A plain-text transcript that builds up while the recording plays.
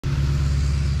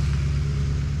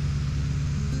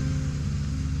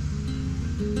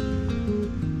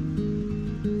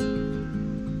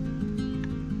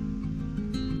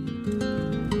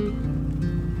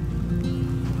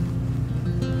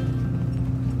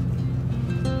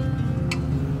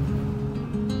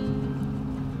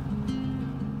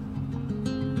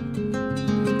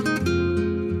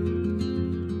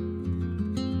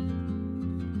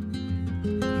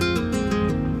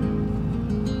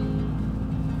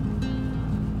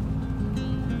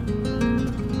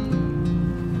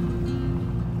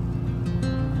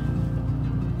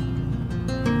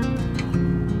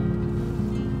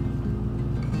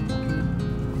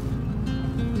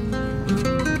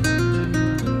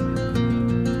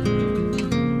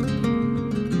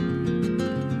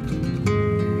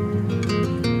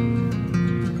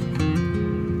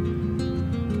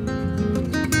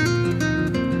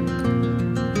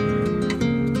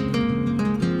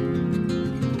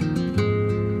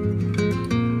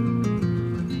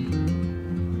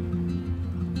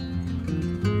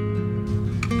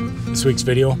This week's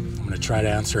video, I'm going to try to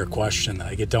answer a question that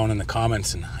I get down in the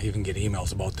comments, and I even get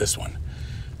emails about this one.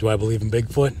 Do I believe in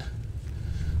Bigfoot?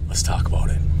 Let's talk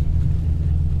about it.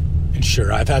 And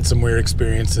sure, I've had some weird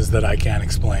experiences that I can't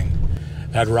explain.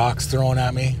 Had rocks thrown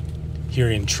at me,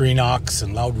 hearing tree knocks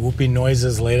and loud whooping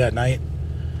noises late at night.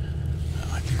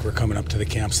 I think we're coming up to the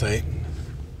campsite.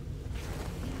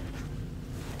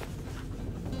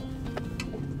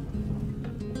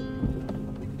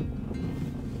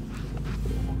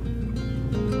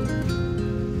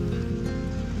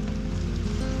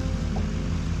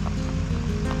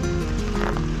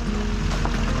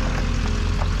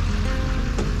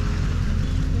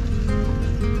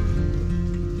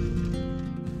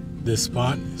 This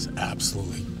spot is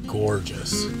absolutely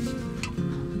gorgeous.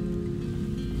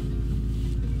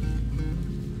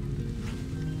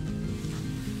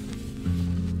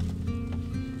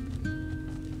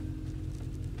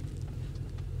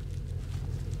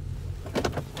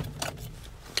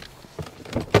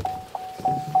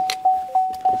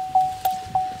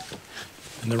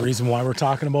 And the reason why we're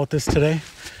talking about this today,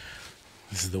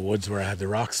 this is the woods where I had the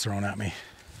rocks thrown at me.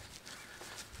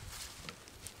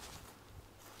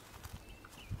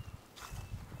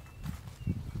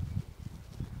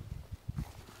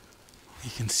 You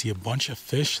can see a bunch of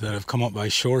fish that have come up by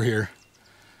shore here.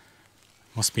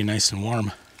 Must be nice and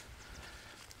warm.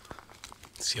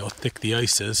 See how thick the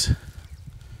ice is.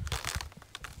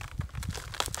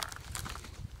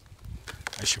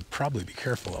 I should probably be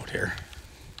careful out here.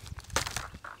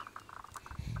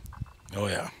 Oh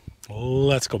yeah,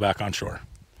 let's go back on shore.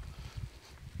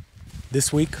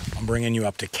 This week, I'm bringing you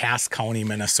up to Cass County,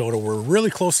 Minnesota. We're really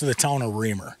close to the town of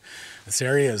Reamer. This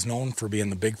area is known for being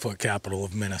the Bigfoot capital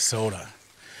of Minnesota.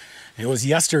 It was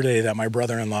yesterday that my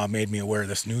brother-in-law made me aware of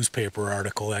this newspaper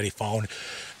article that he found.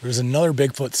 There was another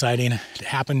Bigfoot sighting. It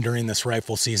happened during this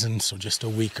rifle season, so just a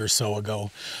week or so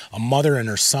ago. A mother and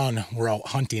her son were out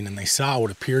hunting, and they saw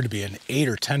what appeared to be an 8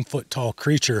 or 10 foot tall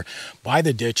creature by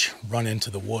the ditch run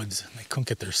into the woods. They couldn't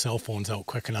get their cell phones out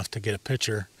quick enough to get a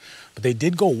picture, but they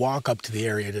did go walk up to the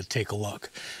area to take a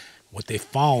look. What they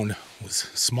found was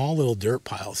small little dirt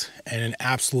piles and an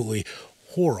absolutely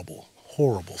horrible,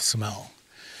 horrible smell.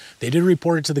 They did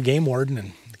report it to the game warden,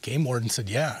 and the game warden said,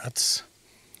 yeah, that's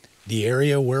the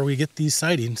area where we get these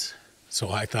sightings. So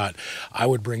I thought I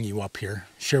would bring you up here,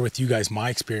 share with you guys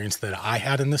my experience that I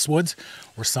had in this woods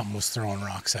where something was throwing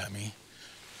rocks at me.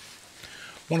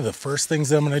 One of the first things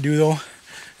that I'm going to do, though,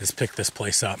 is pick this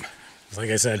place up. Like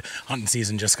I said, hunting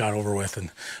season just got over with, and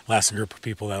the last group of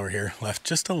people that were here left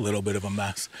just a little bit of a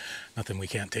mess. Nothing we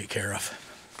can't take care of.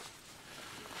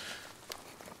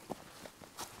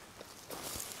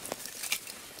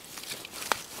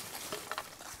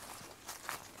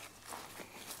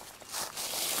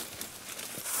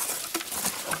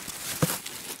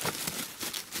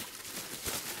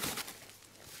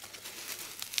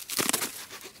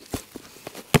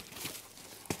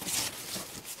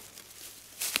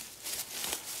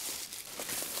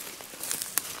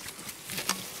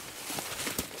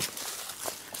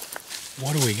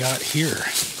 What do we got here?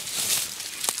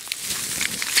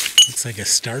 Looks like a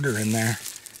starter in there.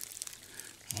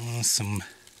 Some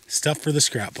stuff for the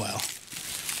scrap pile.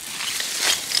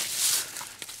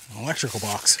 An electrical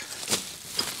box.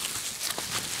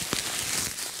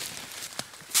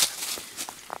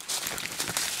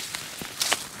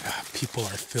 People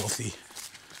are filthy.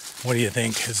 What do you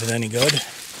think? Is it any good?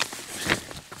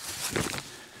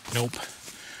 Nope.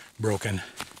 Broken.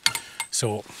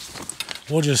 So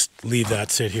we'll just leave that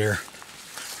sit here.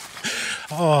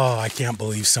 Oh, I can't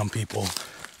believe some people.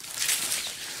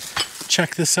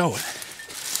 Check this out.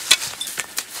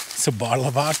 It's a bottle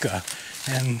of vodka,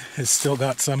 and it's still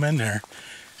got some in there.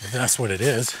 If that's what it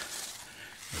is.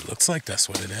 It looks like that's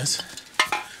what it is.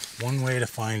 One way to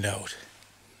find out.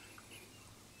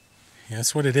 Yeah,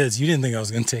 that's what it is. You didn't think I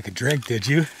was going to take a drink, did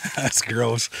you? That's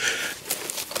gross.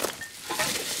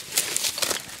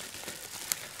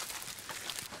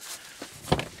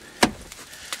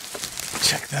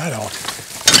 Check that out.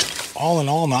 All in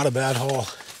all, not a bad haul.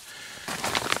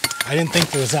 I didn't think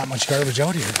there was that much garbage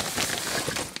out here.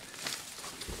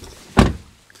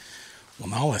 Well,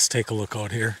 now let's take a look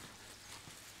out here.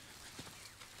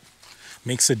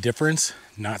 Makes a difference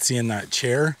not seeing that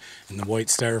chair and the white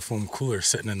styrofoam cooler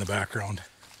sitting in the background.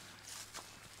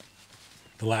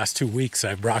 The last 2 weeks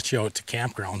I've brought you out to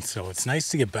campgrounds, so it's nice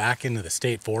to get back into the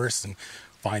state forest and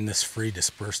find this free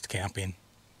dispersed camping.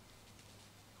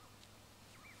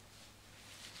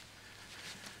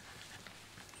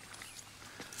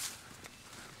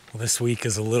 Well, this week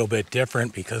is a little bit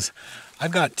different because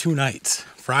I've got 2 nights,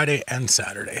 Friday and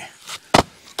Saturday.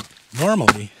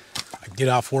 Normally, I get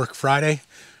off work Friday,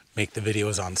 make the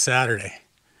videos on Saturday.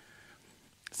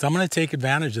 So I'm going to take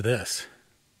advantage of this.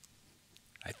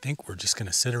 I think we're just going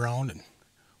to sit around and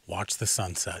watch the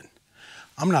sunset.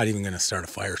 I'm not even going to start a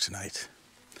fire tonight.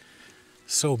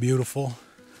 So beautiful.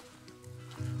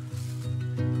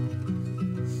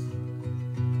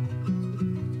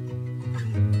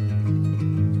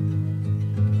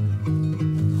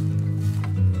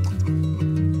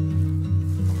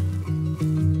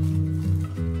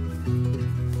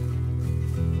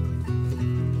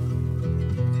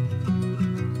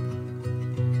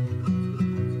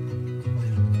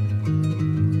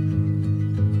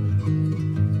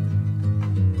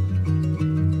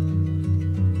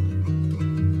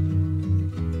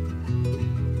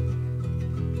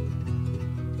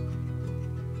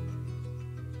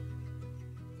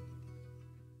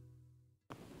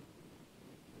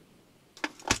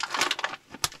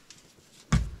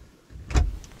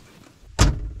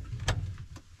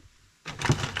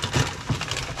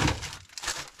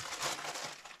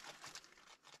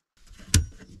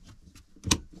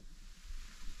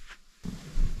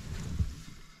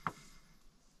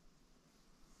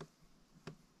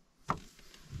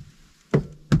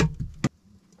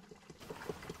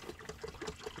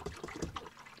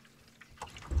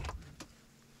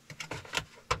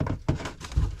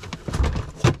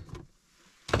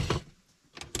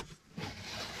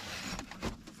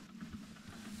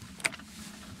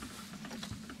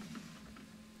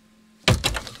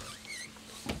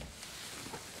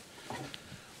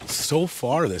 So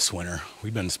far this winter,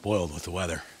 we've been spoiled with the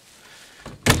weather.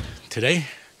 Today,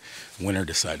 winter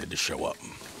decided to show up.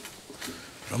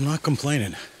 But I'm not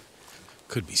complaining.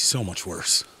 Could be so much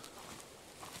worse.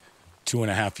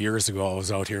 2.5 years ago, I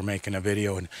was out here making a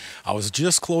video, and I was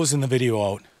just closing the video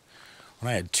out when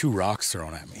I had 2 rocks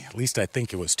thrown at me. At least I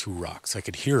think it was 2 rocks. I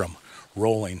could hear them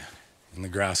rolling in the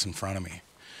grass in front of me.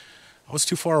 I was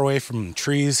too far away from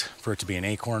trees for it to be an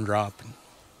acorn drop.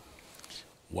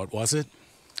 What was it?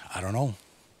 I don't know.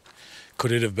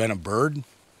 Could it have been a bird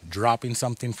dropping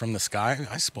something from the sky?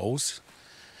 I suppose.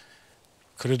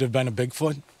 Could it have been a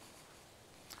Bigfoot?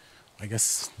 I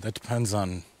guess that depends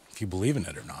on if you believe in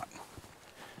it or not.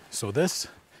 So this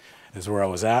is where I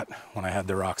was at when I had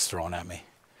the rocks thrown at me.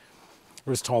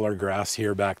 There was taller grass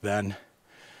here back then.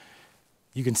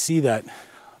 You can see that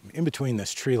in between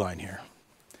this tree line here.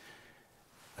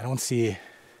 I don't see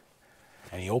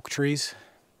any oak trees.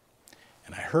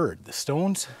 And I heard the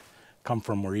stones come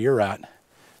from where you're at,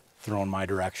 thrown my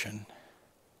direction.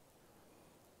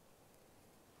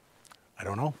 I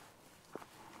don't know.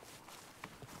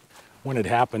 When it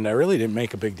happened, I really didn't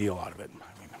make a big deal out of it.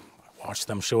 I mean, I watched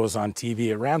them shows on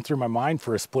TV. It ran through my mind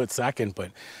for a split second,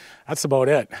 but that's about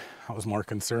it. I was more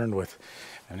concerned with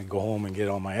having to go home and get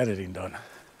all my editing done.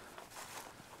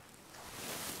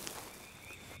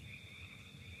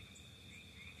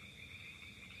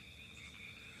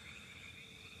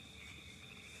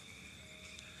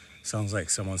 Sounds like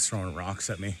someone's throwing rocks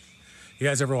at me. You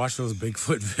guys ever watch those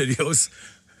Bigfoot videos?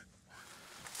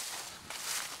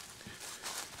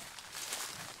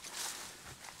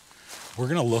 We're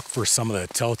gonna look for some of the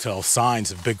telltale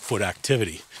signs of Bigfoot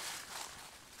activity.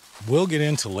 We'll get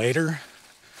into later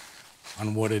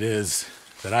on what it is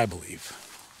that I believe.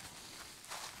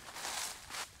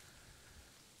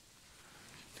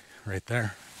 Right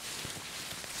there.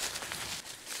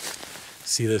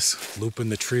 See this loop in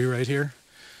the tree right here?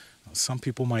 Some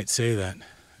people might say that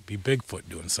it'd be Bigfoot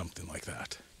doing something like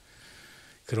that.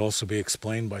 Could also be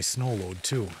explained by snow load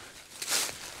too.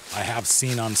 I have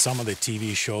seen on some of the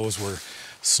TV shows where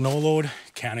snow load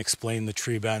can't explain the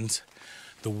tree bends.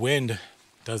 The wind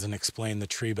doesn't explain the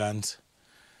tree bends.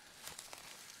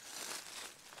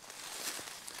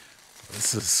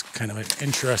 This is kind of an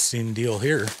interesting deal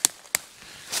here.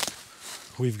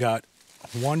 We've got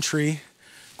one tree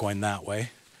going that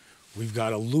way. We've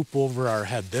got a loop over our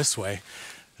head this way.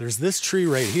 There's this tree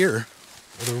right here,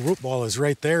 where the root ball is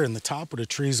right there, and the top of the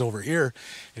tree's over here.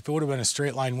 If it would have been a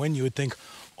straight line wind, you would think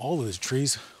all of the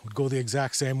trees would go the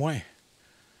exact same way.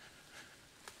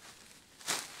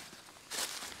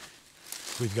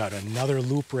 We've got another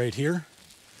loop right here.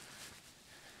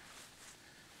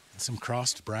 And some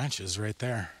crossed branches right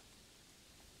there.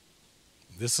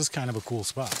 This is kind of a cool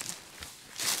spot.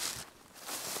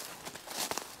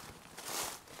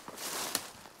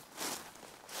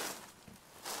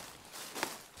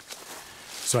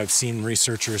 So I've seen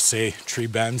researchers say tree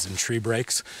bends and tree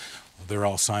breaks, they're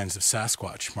all signs of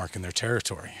Sasquatch marking their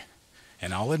territory.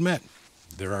 And I'll admit,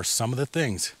 there are some of the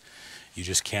things you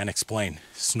just can't explain.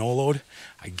 Snow load,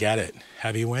 I get it.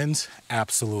 Heavy winds,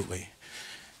 absolutely.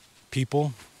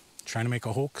 People trying to make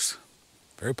a hoax,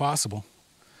 very possible.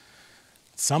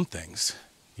 Some things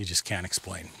you just can't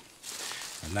explain.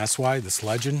 And that's why this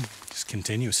legend just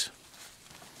continues.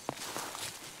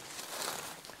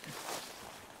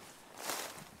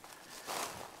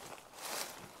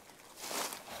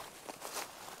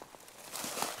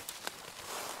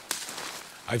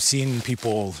 I've seen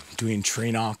people doing tree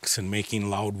knocks and making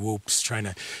loud whoops, trying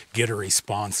to get a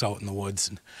response out in the woods,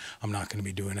 and I'm not going to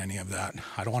be doing any of that.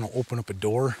 I don't want to open up a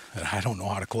door that I don't know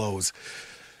how to close.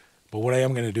 But what I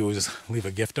am going to do is leave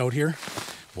a gift out here.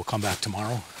 We'll come back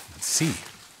tomorrow and see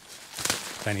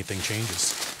if anything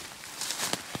changes.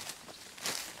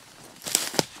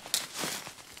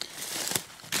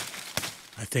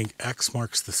 I think X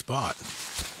marks the spot.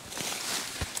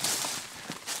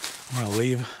 I'm going to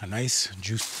leave a nice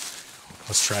juice.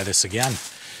 Let's try this again.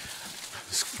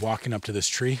 Just walking up to this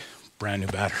tree, brand new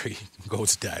battery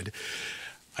goes dead.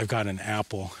 I've got an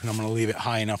apple, and I'm going to leave it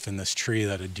high enough in this tree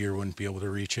that a deer wouldn't be able to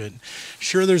reach it.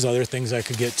 Sure, there's other things I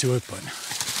could get to it, but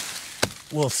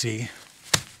we'll see.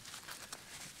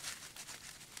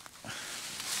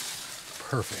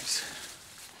 Perfect.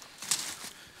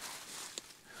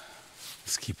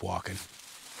 Let's keep walking.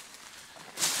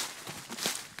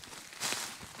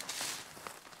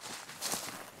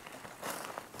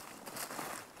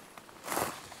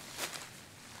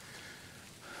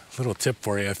 Little tip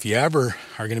for you, if you ever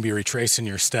are going to be retracing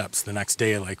your steps the next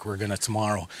day like we're going to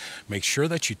tomorrow, make sure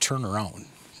that you turn around.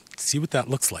 See what that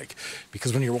looks like.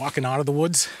 Because when you're walking out of the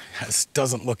woods, it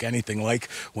doesn't look anything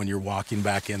like when you're walking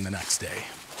back in the next day.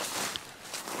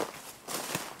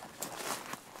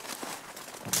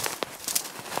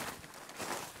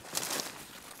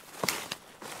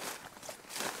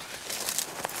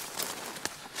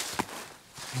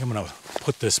 I'm going to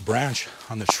put this branch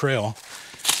on the trail,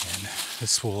 and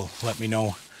this will let me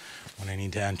know when I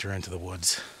need to enter into the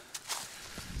woods.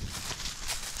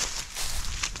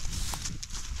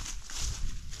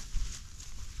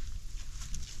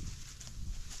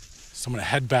 So I'm going to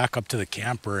head back up to the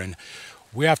camper, and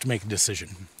we have to make a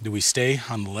decision. Do we stay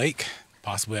on the lake,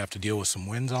 possibly have to deal with some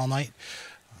winds all night?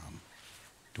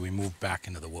 Do we move back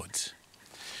into the woods?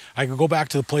 I could go back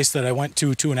to the place that I went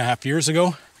to 2.5 years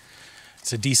ago.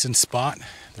 It's a decent spot.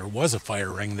 There was a fire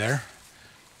ring there.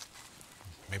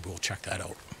 Maybe we'll check that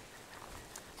out.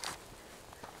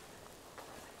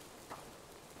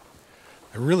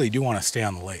 I really do want to stay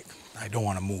on the lake. I don't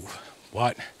want to move,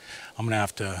 but I'm going to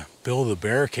have to build a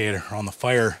barricade around the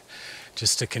fire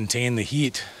just to contain the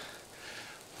heat.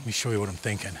 Let me show you what I'm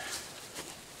thinking.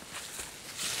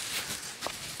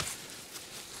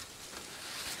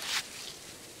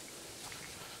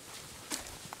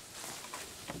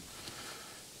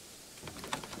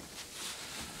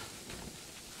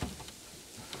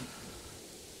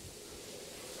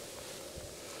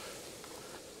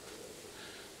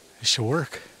 It should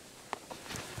work.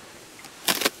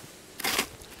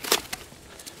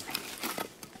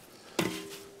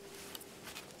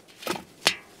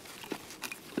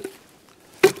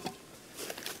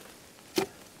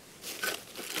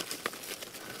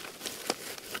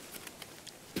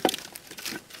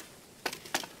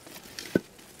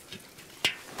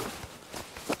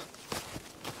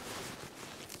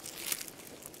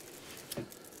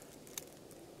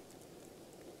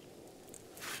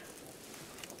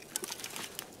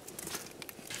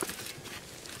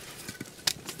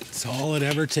 All it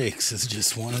ever takes is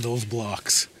just one of those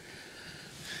blocks.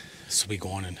 This will be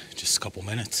going in just a couple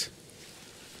minutes.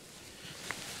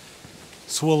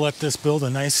 So we'll let this build a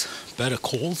nice bed of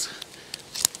coals.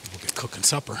 We'll get cooking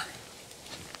supper.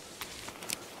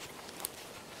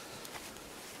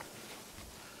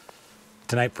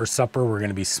 Tonight for supper, we're going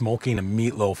to be smoking a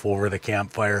meatloaf over the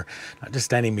campfire. Not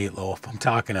just any meatloaf. I'm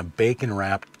talking a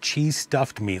bacon-wrapped,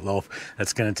 cheese-stuffed meatloaf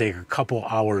that's going to take a couple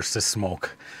hours to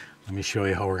smoke. Let me show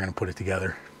you how we're going to put it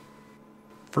together.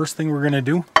 First thing we're going to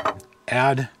do,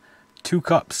 add 2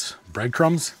 cups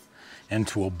breadcrumbs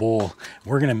into a bowl.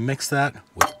 We're going to mix that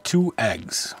with 2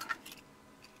 eggs.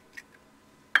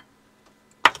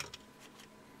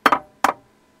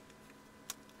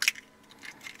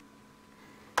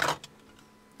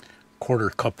 Quarter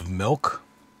cup of milk.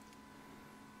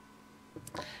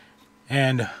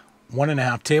 And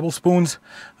 1.5 tablespoons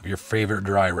of your favorite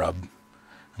dry rub.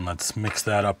 And let's mix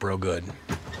that up real good.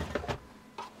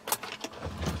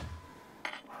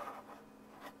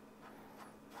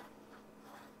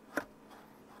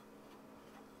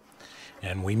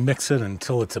 And we mix it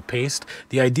until it's a paste.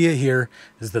 The idea here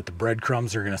is that the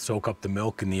breadcrumbs are going to soak up the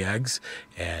milk and the eggs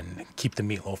and keep the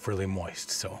meatloaf really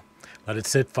moist. So let it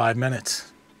sit 5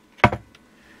 minutes.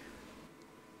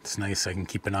 It's nice, I can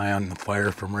keep an eye on the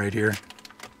fire from right here.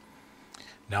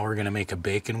 Now we're going to make a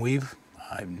bacon weave.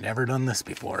 I've never done this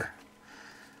before.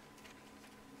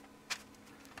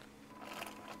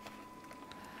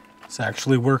 It's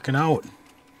actually working out.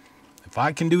 If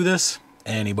I can do this,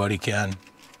 anybody can.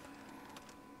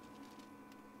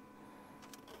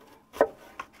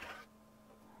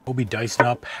 We'll be dicing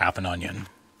up half an onion.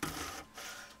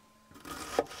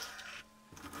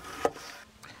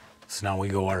 So now we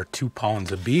go our 2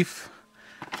 pounds of beef,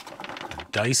 our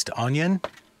diced onion,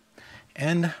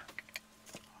 and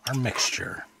our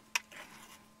mixture.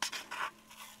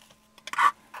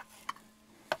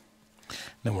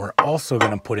 Then we're also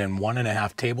going to put in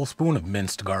 1.5 tablespoons of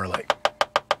minced garlic.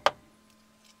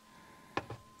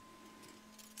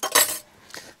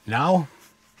 Now,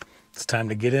 it's time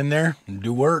to get in there and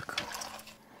do work.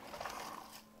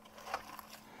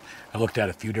 I looked at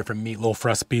a few different meatloaf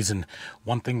recipes, and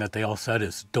one thing that they all said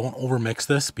is don't overmix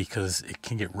this because it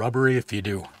can get rubbery if you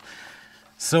do.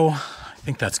 So, I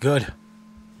think that's good.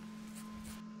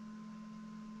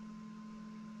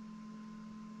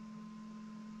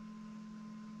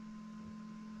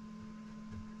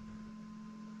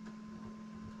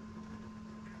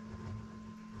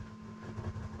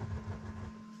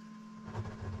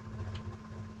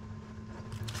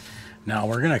 Now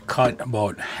we're gonna cut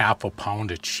about 1/2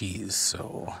 pound of cheese,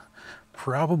 so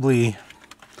probably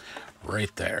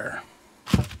right there.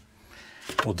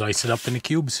 We'll dice it up into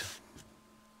cubes.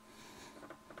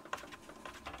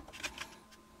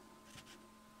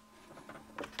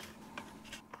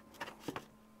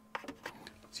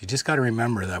 So you just gotta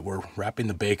remember that we're wrapping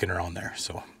the bacon around there,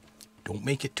 so don't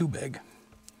make it too big.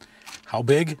 How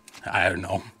big? I don't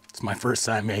know. It's my first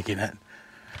time making it.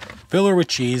 Fill her with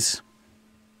cheese.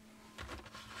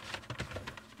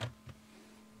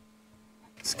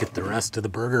 Let's get the rest of the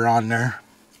burger on there.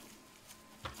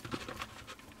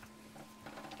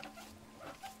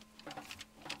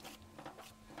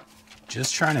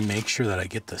 Just trying to make sure that I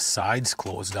get the sides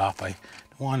closed off. I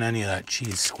don't want any of that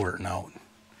cheese squirting out.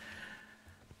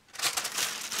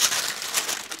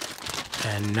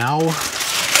 And now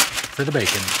for the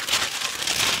bacon.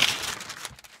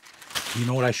 You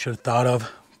know what I should have thought of?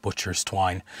 Butcher's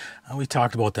twine. We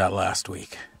talked about that last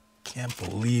week. Can't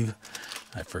believe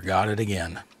I forgot it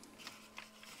again.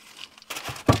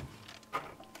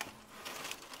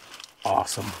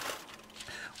 Awesome.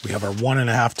 We have our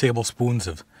 1.5 tablespoons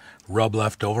of rub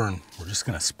left over, and we're just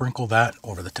going to sprinkle that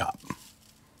over the top.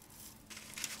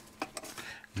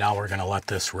 Now we're going to let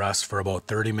this rest for about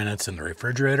 30 minutes in the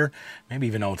refrigerator, maybe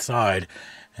even outside,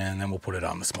 and then we'll put it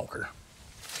on the smoker.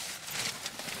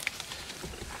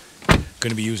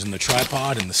 Going to be using the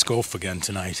tripod and the scope again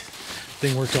tonight.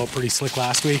 Thing worked out pretty slick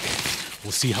last week.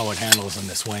 We'll see how it handles in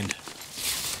this wind.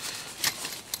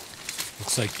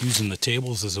 Looks like using the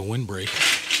tables as a windbreak.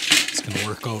 It's going to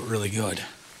work out really good.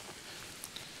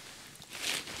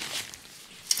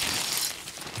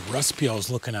 The recipe I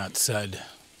was looking at said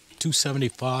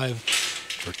 275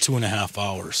 for 2.5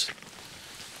 hours.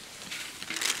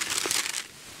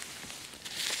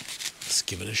 Let's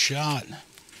give it a shot.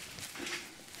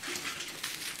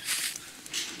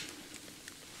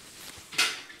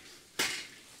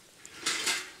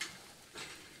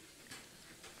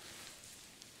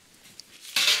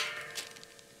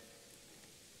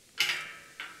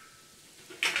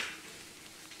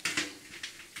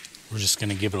 We're just going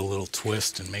to give it a little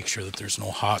twist and make sure that there's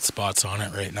no hot spots on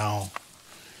it right now.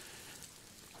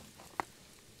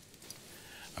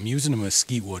 I'm using a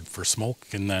mesquite wood for smoke,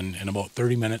 and then in about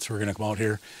 30 minutes we're going to come out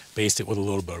here, baste it with a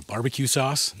little bit of barbecue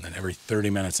sauce, and then every 30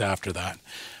 minutes after that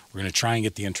we're going to try and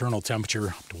get the internal temperature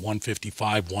up to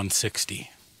 155, 160.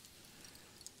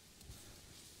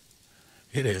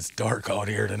 It is dark out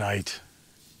here tonight.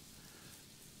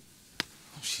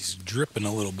 She's dripping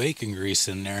a little bacon grease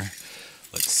in there.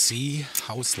 Let's see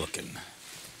how it's looking.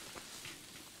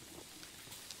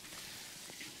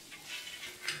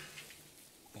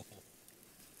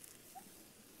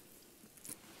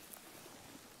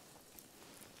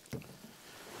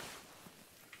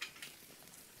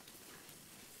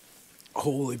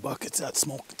 Holy buckets, that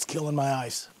smoke, it's killing my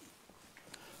eyes.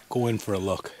 Go in for a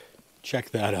look. Check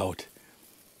that out.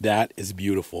 That is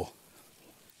beautiful.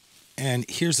 And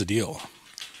here's the deal.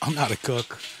 I'm not a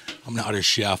cook. I'm not a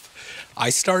chef.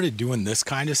 I started doing this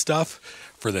kind of stuff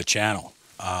for the channel.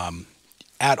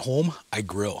 At home, I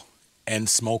grill and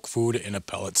smoke food in a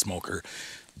pellet smoker.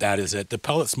 That is it. The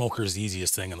pellet smoker is the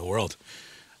easiest thing in the world.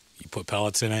 You put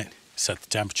pellets in it, set the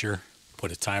temperature,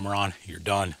 put a timer on, you're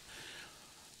done.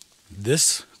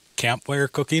 This campfire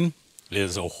cooking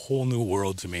is a whole new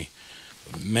world to me.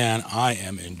 Man, I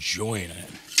am enjoying it.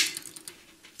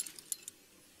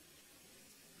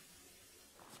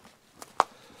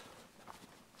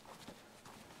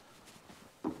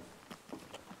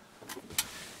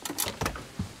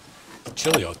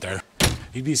 Chilly out there.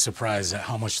 You'd be surprised at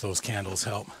how much those candles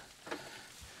help.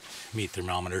 Meat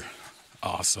thermometer.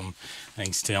 Awesome.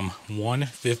 Thanks, Tim.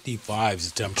 155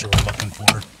 is the temperature we're looking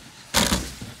for.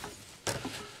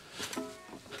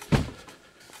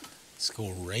 Let's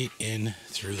go right in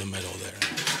through the middle there.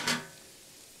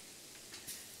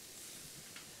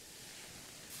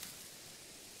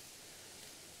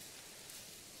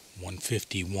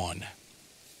 $151.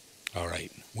 All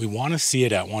right, we want to see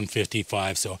it at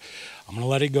 155, so I'm going to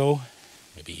let it go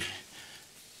maybe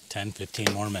 10,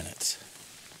 15 more minutes.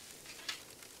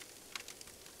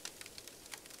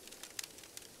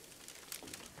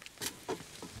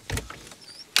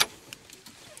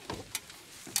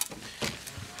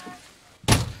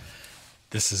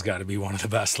 This has got to be one of the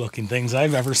best looking things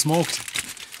I've ever smoked.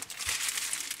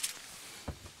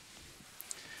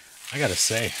 I gotta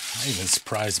say, I even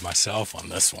surprised myself on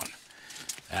this one.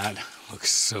 That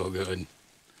looks so good.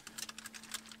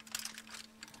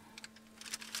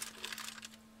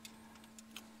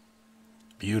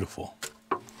 Beautiful.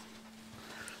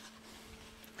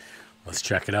 Let's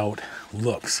check it out.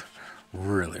 Looks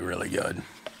really, really good.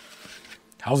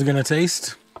 How's it gonna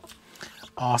taste?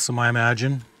 Awesome, I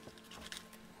imagine.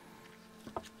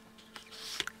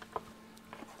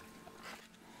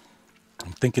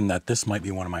 I'm thinking that this might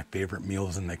be one of my favorite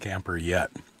meals in the camper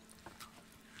yet.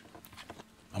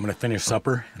 I'm gonna finish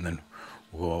supper and then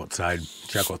we'll go outside,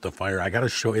 check out the fire. I gotta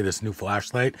show you this new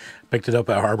flashlight. Picked it up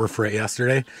at Harbor Freight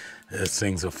yesterday. This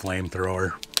thing's a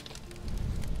flamethrower.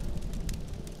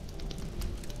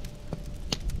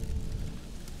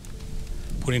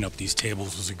 Putting up these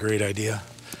tables was a great idea.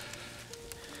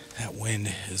 That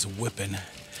wind is whipping.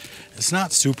 It's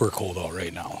not super cold out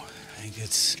right now. I think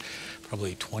it's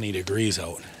probably 20 degrees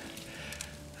out.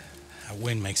 That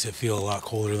wind makes it feel a lot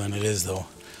colder than it is though.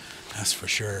 That's for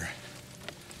sure.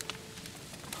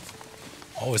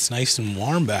 Oh, it's nice and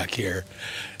warm back here.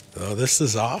 Oh, this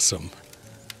is awesome.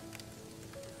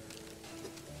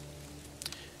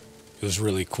 It was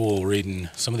really cool reading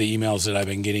some of the emails that I've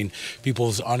been getting,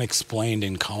 people's unexplained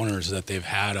encounters that they've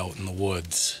had out in the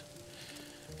woods.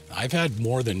 I've had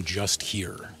more than just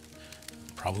here.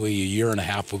 Probably a year and a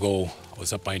half ago, I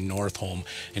was up by Northholm,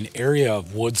 an area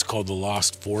of woods called the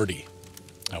Lost 40.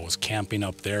 I was camping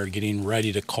up there, getting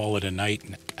ready to call it a night.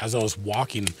 And as I was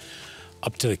walking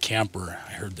up to the camper,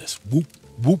 I heard this whoop,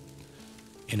 whoop.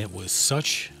 And it was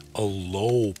such a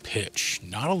low pitch,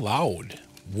 not a loud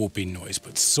whooping noise,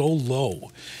 but so low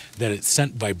that it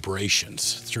sent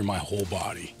vibrations through my whole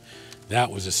body. That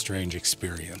was a strange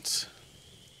experience.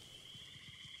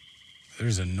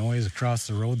 There's a noise across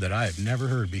the road that I have never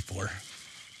heard before.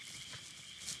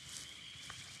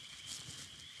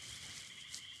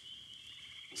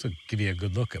 So give you a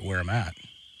good look at where I'm at.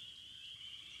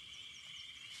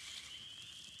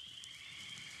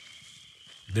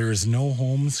 There is no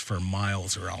homes for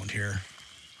miles around here.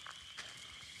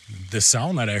 The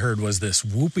sound that I heard was this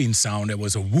whooping sound. It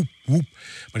was a whoop, whoop,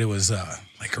 but it was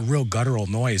like a real guttural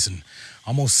noise and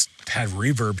almost had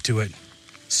reverb to it.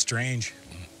 Strange.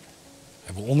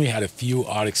 I've only had a few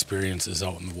odd experiences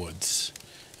out in the woods.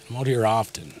 I'm out here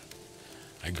often.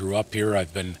 I grew up here.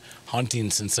 I've been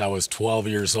hunting since I was 12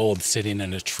 years old, sitting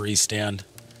in a tree stand.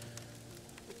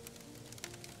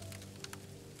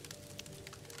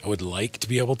 I would like to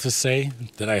be able to say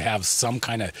that I have some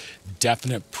kind of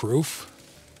definite proof,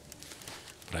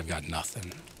 but I've got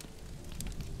nothing.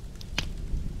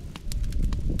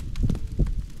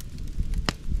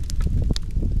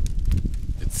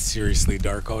 It's seriously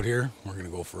dark out here. We're gonna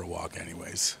go for a walk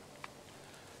anyways.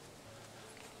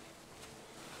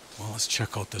 Well, let's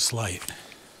check out this light.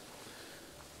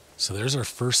 So there's our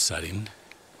first setting.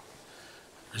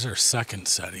 There's our second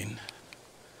setting.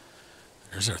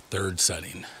 There's our third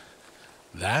setting.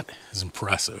 That is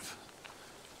impressive.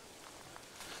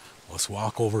 Let's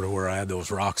walk over to where I had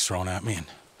those rocks thrown at me and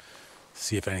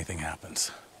see if anything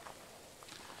happens.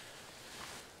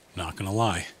 Not gonna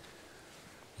lie,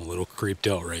 I'm a little creeped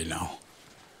out right now.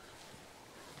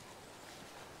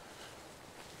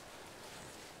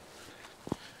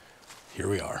 Here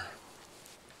we are.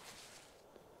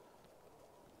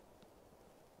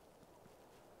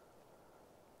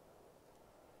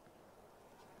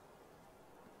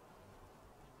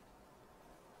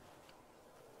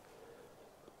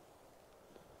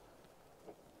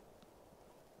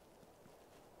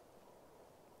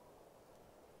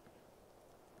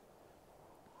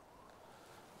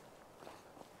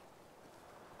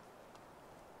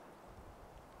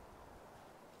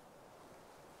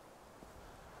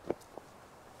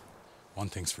 One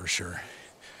thing's for sure,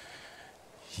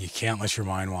 you can't let your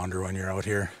mind wander when you're out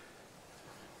here.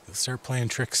 You'll start playing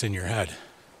tricks in your head.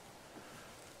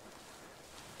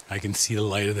 I can see the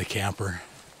light of the camper.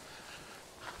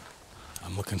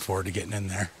 I'm looking forward to getting in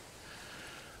there.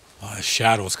 The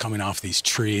shadows coming off these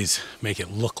trees make it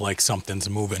look like something's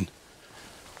moving.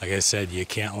 Like I said, you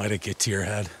can't let it get to your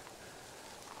head.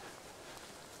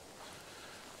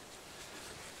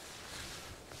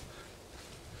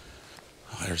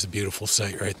 Oh, there's a beautiful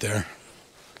sight right there.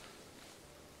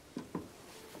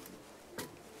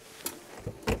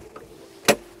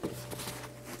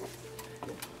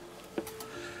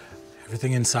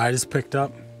 Everything inside is picked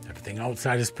up. Everything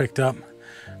outside is picked up.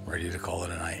 I'm ready to call it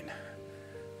a night.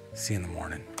 See you in the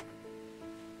morning.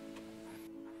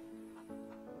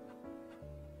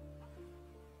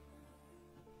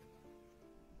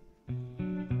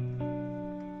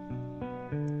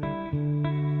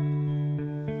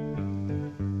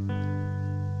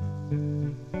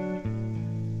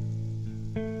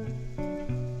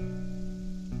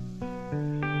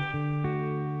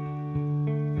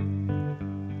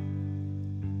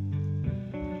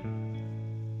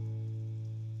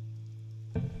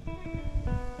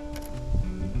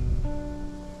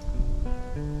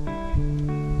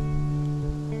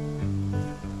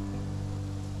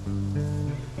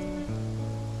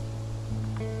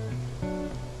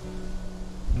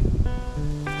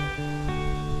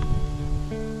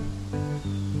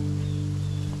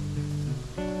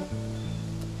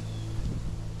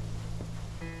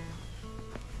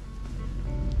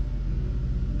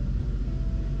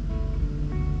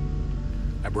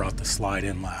 I brought the slide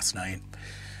in last night.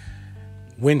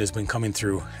 Wind has been coming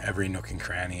through every nook and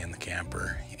cranny in the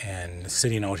camper, and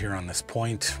sitting out here on this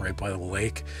point right by the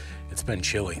lake, it's been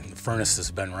chilly. The furnace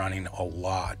has been running a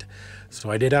lot.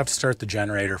 So I did have to start the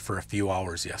generator for a few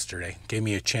hours yesterday. Gave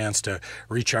me a chance to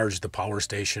recharge the power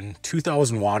station.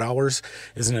 2,000 watt hours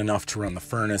isn't enough to run the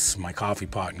furnace, my coffee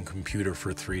pot, and computer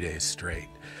for 3 days straight.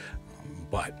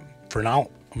 But for now,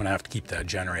 I'm gonna have to keep that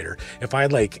generator. If I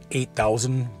had like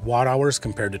 8,000 watt hours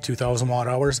compared to 2,000 watt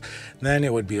hours, then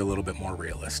it would be a little bit more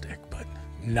realistic, but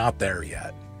not there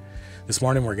yet. This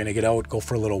morning we're gonna get out, go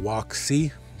for a little walk,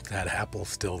 see if that apple's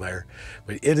still there.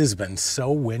 But it has been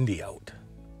so windy out.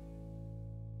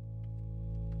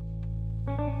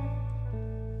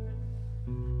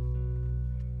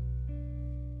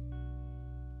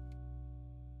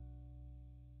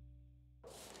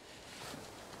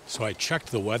 So I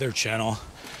checked the Weather Channel.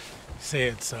 Say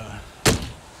it's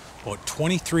about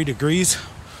 23 degrees,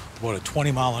 about a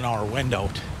 20-mile-an-hour wind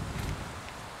out.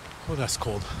 Oh, that's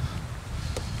cold.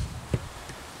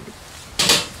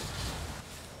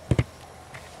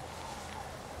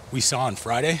 We saw on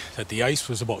Friday that the ice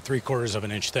was about 3/4 of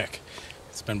an inch thick.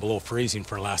 It's been below freezing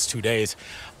for the last 2 days.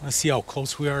 I want to see how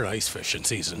close we are to ice fishing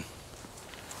season.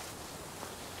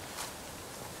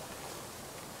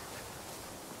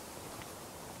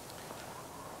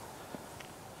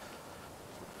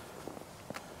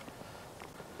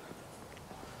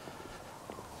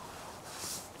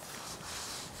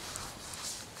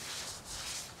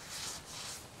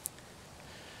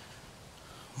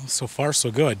 So far,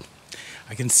 so good.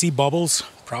 I can see bubbles,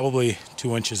 probably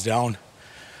 2 inches down.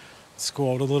 Let's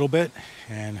go out a little bit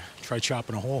and try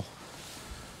chopping a hole.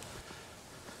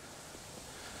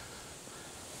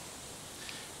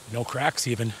 No cracks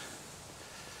even.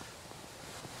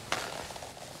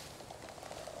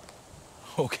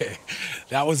 Okay,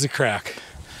 that was a crack.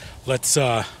 Let's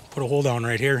put a hole down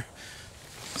right here.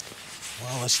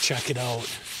 Well, let's check it out.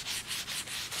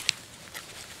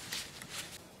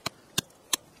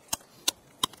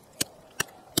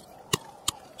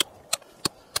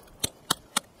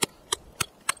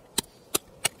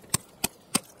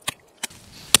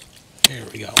 Here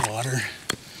we got water.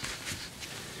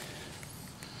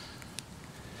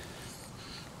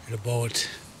 Right about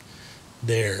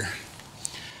there.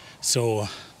 So a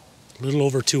little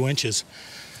over 2 inches.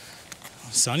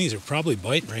 Sunnies are probably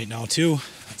biting right now too.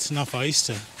 That's enough ice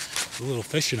to do a little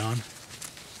fishing on.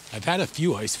 I've had a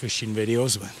few ice fishing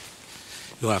videos, but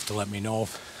you'll have to let me know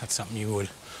if that's something you would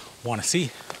want to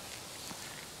see.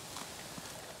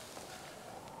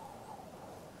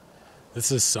 This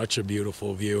is such a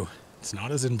beautiful view. It's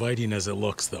not as inviting as it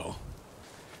looks though.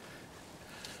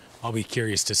 I'll be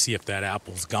curious to see if that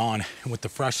apple's gone. And with the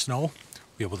fresh snow, we'll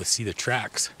be able to see the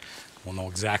tracks. We'll know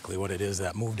exactly what it is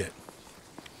that moved it.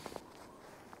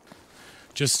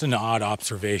 Just an odd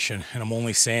observation, and I'm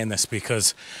only saying this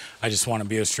because I just want to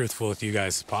be as truthful with you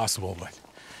guys as possible, but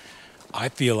I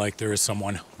feel like there is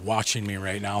someone watching me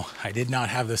right now. I did not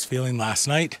have this feeling last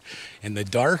night in the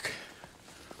dark,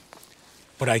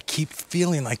 but I keep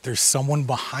feeling like there's someone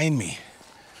behind me.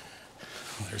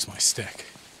 Oh, there's my stick.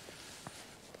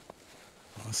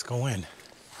 Let's go in.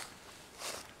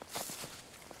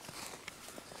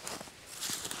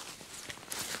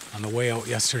 On the way out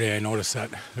yesterday, I noticed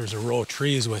that there's a row of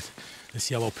trees with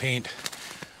this yellow paint.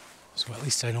 So at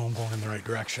least I know I'm going in the right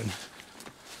direction.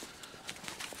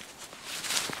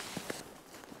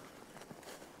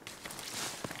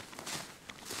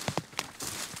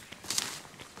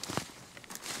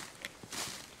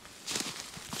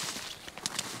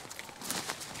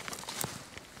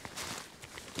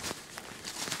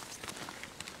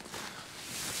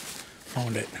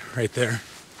 Found it right there.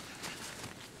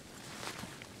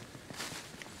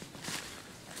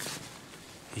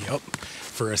 Yep.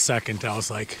 For a second, I was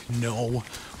like, no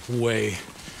way.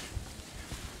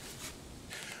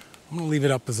 I'm going to leave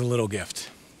it up as a little gift.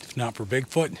 If not for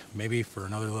Bigfoot, maybe for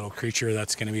another little creature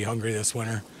that's going to be hungry this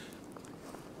winter.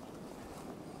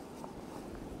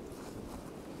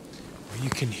 You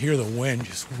can hear the wind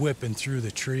just whipping through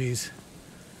the trees.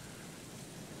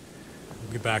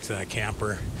 We'll get back to that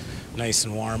camper. Nice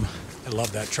and warm. I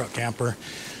love that truck camper.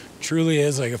 Truly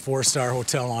is like a 4-star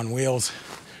hotel on wheels,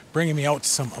 bringing me out to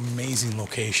some amazing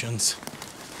locations.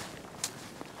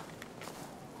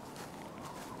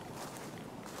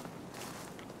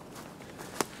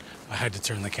 I had to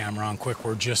turn the camera on quick.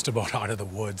 We're just about out of the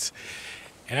woods.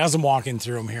 And as I'm walking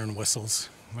through, I'm hearing whistles.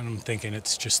 And I'm thinking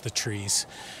it's just the trees.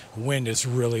 The wind is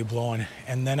really blowing.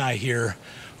 And then I hear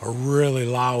a really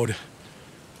loud,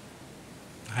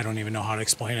 I don't even know how to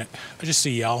explain it. I just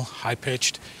see yell,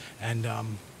 high-pitched, and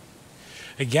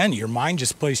again, your mind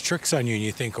just plays tricks on you, and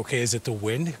you think, okay, is it the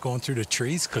wind going through the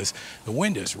trees? Because the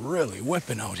wind is really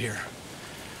whipping out here.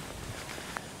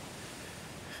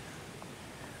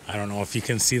 I don't know if you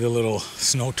can see the little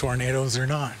snow tornadoes or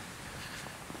not.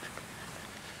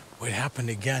 What happened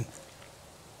again?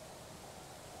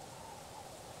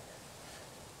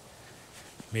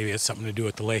 Maybe it's something to do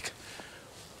with the lake.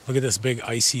 Look at this big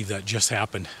ice heave that just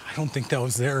happened. I don't think that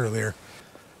was there earlier.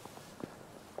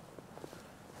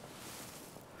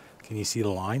 Can you see the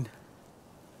line?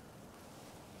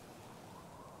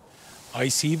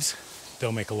 Ice heaves,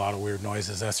 they'll make a lot of weird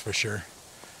noises, that's for sure.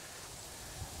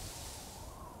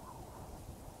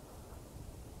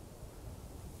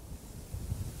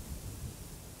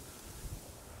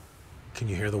 Can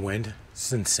you hear the wind?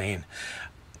 It's insane.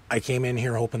 I came in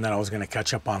here hoping that I was going to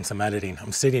catch up on some editing.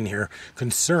 I'm sitting here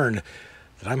concerned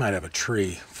that I might have a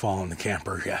tree fall in the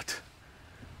camper yet.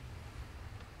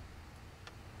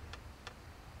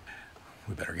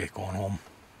 We better get going home.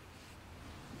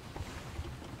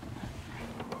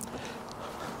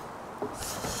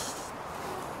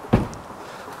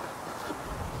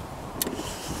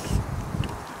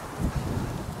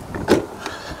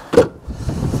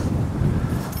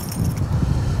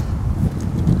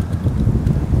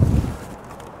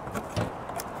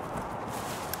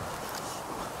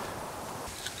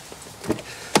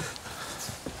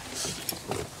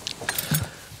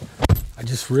 I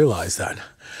just realized that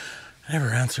I never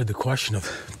answered the question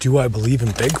of, do I believe in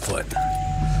Bigfoot?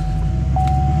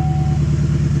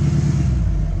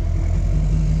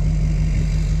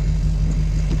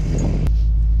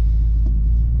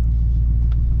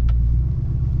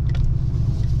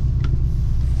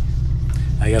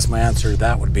 I guess my answer to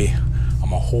that would be,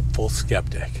 I'm a hopeful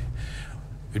skeptic.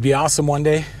 It'd be awesome one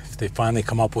day if they finally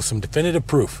come up with some definitive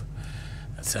proof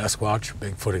that Sasquatch or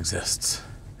Bigfoot exists.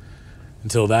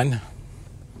 Until then,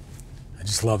 I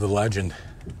just love the legend,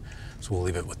 so we'll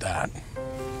leave it with that.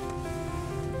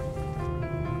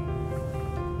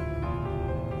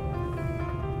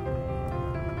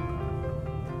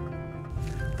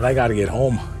 But I gotta get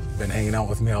home. You've been hanging out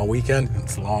with me all weekend.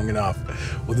 It's long enough.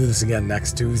 We'll do this again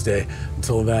next Tuesday.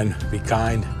 Until then, be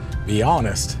kind, be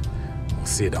honest. We'll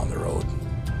see you down the road.